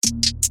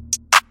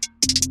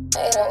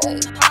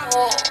808.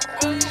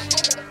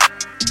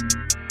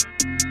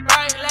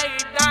 Bright like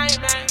a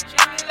diamond, she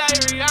look like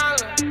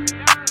Rihanna.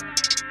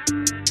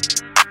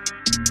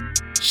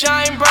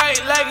 Shine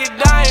bright like a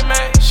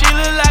diamond, she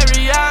look like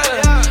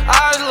Rihanna.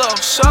 Eyes low,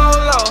 so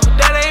low,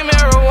 that ain't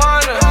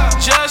marijuana.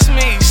 Just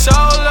me,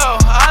 solo,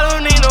 I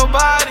don't need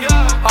nobody.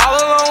 All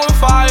alone with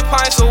 5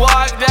 pints of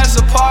walk, that's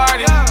a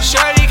party.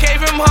 Shorty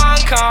came from Hong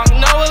Kong,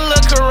 know a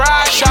look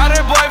karate. Shot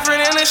her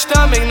boyfriend in the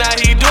stomach, now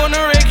he doing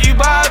the Ricky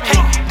Bobby.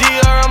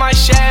 Dior on my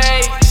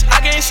shades, I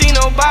can't see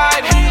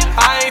nobody.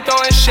 I ain't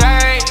throwing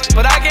shade,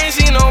 but I can't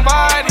see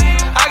nobody.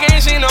 I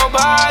can't see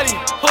nobody.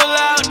 Pull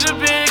out the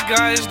big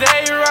guns,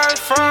 they run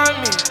from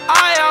me.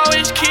 I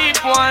always keep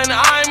one,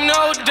 I'm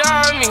no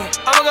dummy.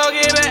 I'ma go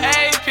get an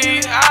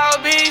AP, I'll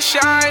be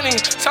shiny.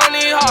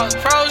 Tony Hawk,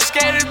 Pro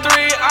Skater 3,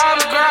 I'm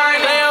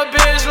grinding. Play a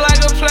bitch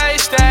like a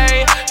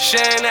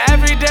PlayStation.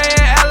 Every day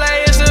in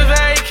LA is a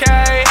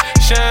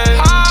vacation.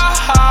 Ha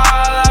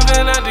ha,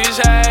 laughing at these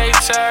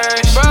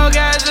haters. Broke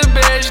as a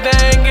bitch, they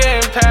ain't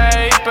getting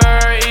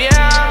paper.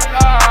 Yeah,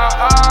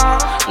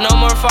 no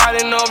more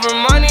fighting over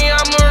money,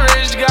 I'm a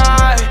rich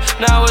guy.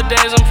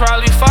 Nowadays I'm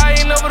probably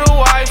fighting over the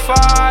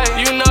Wi-Fi.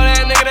 You know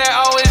that nigga that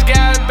always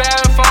got a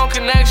bad phone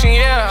connection,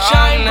 yeah.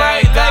 Shine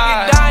bright like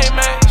a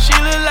diamond, she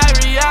look like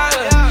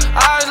Rihanna.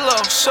 Eyes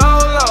low, so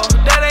low,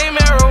 that ain't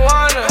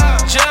marijuana.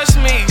 Just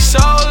me,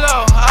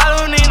 solo, I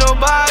don't need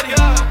nobody.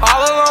 All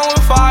alone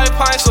with 5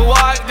 pints of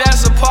walk,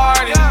 that's a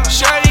party.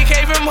 Shorty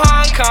came from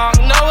Hong Kong,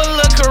 know a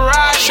look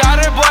karate. Shot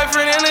her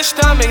boyfriend in the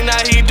stomach,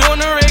 now he doing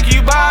the Ricky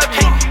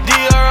Bobby.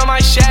 Dior on my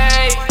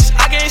shades,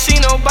 I can't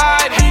see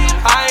nobody.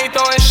 I ain't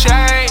throwing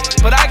shade,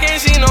 but I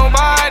can't see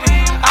nobody.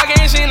 I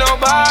can't see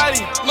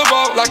nobody. Look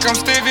up like I'm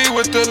Stevie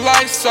with the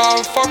lights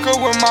off. Fuck her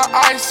with my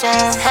ice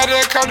on. Had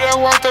that cop that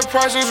walked, the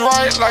price was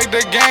right like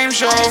the game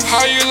show.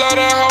 How you love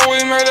that hoe?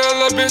 We made a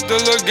little bitch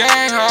the little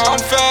gang hoe. I'm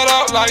fed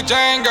up like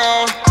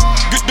Django.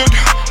 Get that,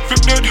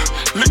 flip that,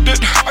 lick that.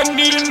 I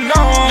need to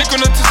know. Lick on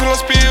the tip till I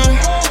spill.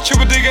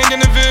 Triple D gang in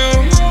the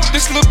view.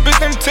 This little bitch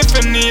named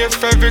Tiffany, her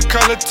favorite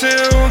color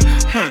too.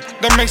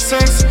 That makes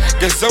sense.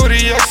 Guess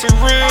Zodiac's are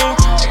real.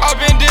 I've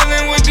been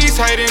dealing with these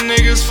hating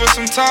niggas for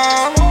some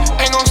time.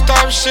 Ain't gon'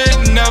 stop shit,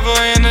 never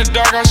in the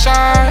dark I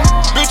shine.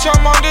 Bitch,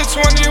 I'm under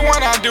 21,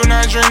 I do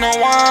not drink no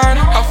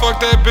wine. I fuck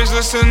that bitch,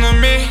 listen to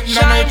me,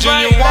 not no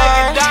genuine.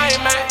 Like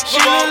a diamond,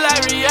 she look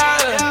like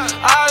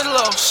Rihanna. Eyes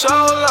low, so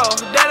low,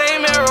 that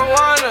ain't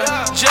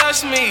marijuana.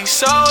 Just me,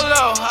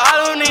 solo, I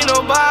don't need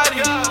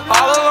nobody.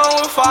 All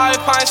alone with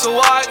 5 pints of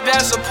walk,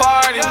 that's a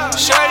party.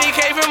 Shorty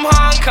came from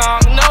Hong Kong,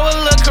 know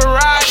a look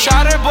karate.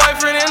 Shot her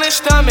boyfriend in the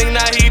stomach,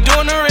 now he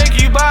doing the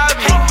Ricky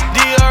Bobby.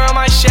 Dior on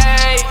my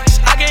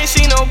shades, I can't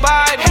see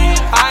nobody.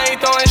 I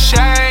ain't throwing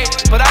shade,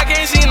 but I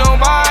can't see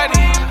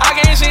nobody. I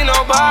can't see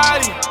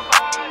nobody.